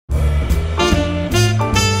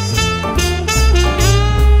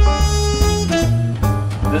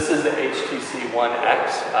One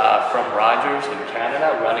X from Rogers in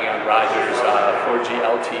Canada, running on Rogers 4G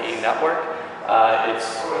LTE network.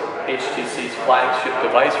 It's HTC's flagship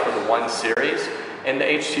device for the One series, and the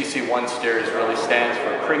HTC One series really stands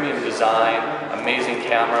for premium design, amazing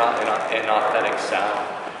camera, and authentic sound.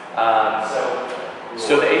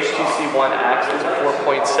 So the HTC One X is a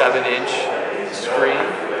 4.7-inch screen.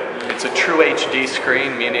 It's a true HD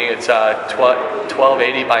screen, meaning it's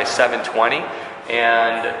 1280 by 720,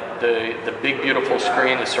 and the big beautiful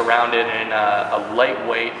screen is surrounded in a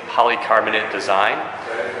lightweight polycarbonate design.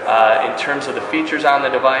 In terms of the features on the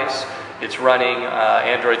device, it's running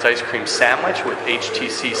Android's Ice Cream Sandwich with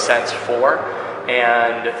HTC Sense 4.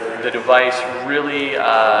 And the device really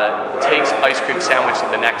takes Ice Cream Sandwich to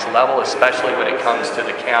the next level, especially when it comes to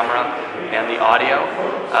the camera and the audio.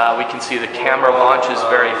 We can see the camera launches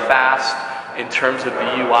very fast. In terms of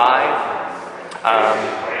the UI,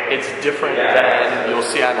 it's different than you'll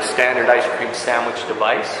see on a standard Ice Cream Sandwich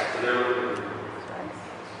device.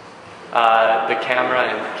 The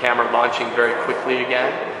camera launching very quickly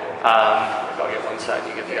again. I'll get one side,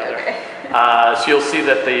 you get the other. So you'll see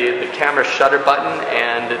that the camera shutter button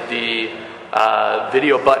and the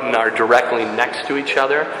video button are directly next to each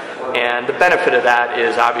other. And the benefit of that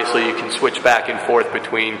is obviously you can switch back and forth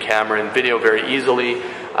between camera and video very easily.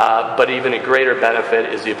 But even a greater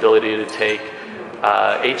benefit is the ability to take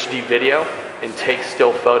HD video and take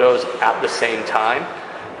still photos at the same time.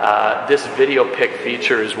 This video pick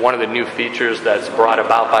feature is one of the new features that's brought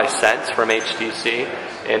about by Sense from HTC,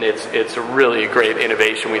 and it's really a great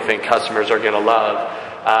innovation we think customers are going to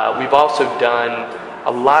love. We've also done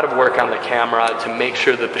a lot of work on the camera to make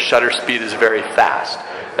sure that the shutter speed is very fast.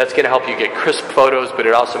 That's going to help you get crisp photos, but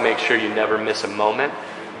it also makes sure you never miss a moment.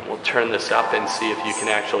 We'll turn this up and see if you can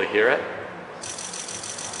actually hear it.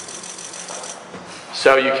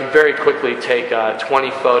 So you can very quickly take 20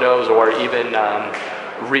 photos, or even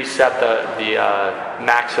reset the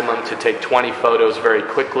maximum to take 20 photos very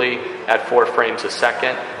quickly at 4 frames a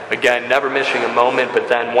second. Again, never missing a moment, but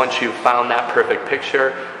then once you've found that perfect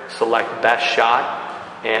picture, select best shot,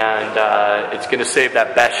 and it's going to save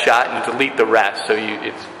that best shot and delete the rest, so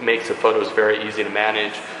it makes the photos very easy to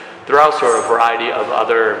manage. There are also a variety of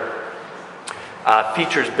other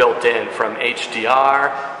features built in, from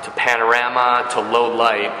HDR to panorama to low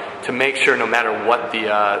light, to make sure no matter what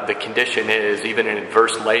the condition is, even in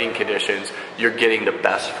adverse lighting conditions, you're getting the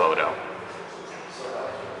best photo.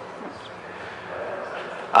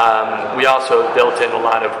 We also built in a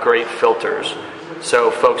lot of great filters, so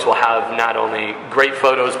folks will have not only great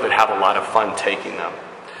photos but have a lot of fun taking them.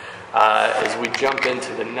 As we jump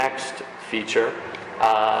into the next feature,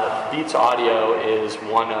 Beats Audio is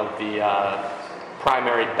one of the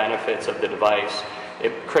primary benefits of the device.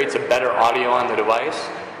 It creates a better audio on the device,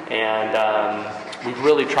 and we've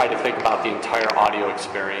really tried to think about the entire audio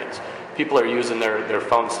experience. People are using their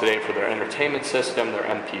phones today for their entertainment system, their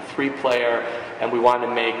MP3 player, and we wanted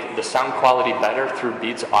to make the sound quality better through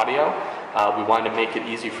Beats Audio. We wanted to make it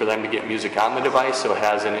easy for them to get music on the device, so it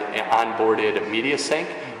has an onboarded media sync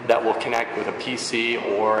that will connect with a PC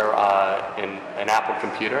or an Apple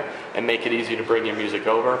computer and make it easy to bring your music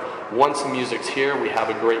over. Once the music's here, we have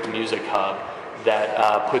a great music hub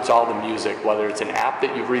that puts all the music, whether it's an app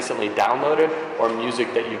that you've recently downloaded or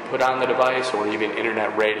music that you put on the device or even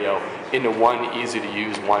internet radio, into one easy to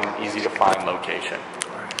use, one easy to find location.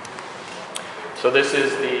 So this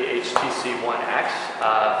is the HTC One X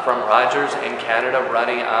from Rogers in Canada,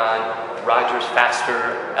 running on Rogers'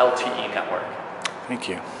 faster LTE network. Thank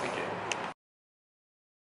you.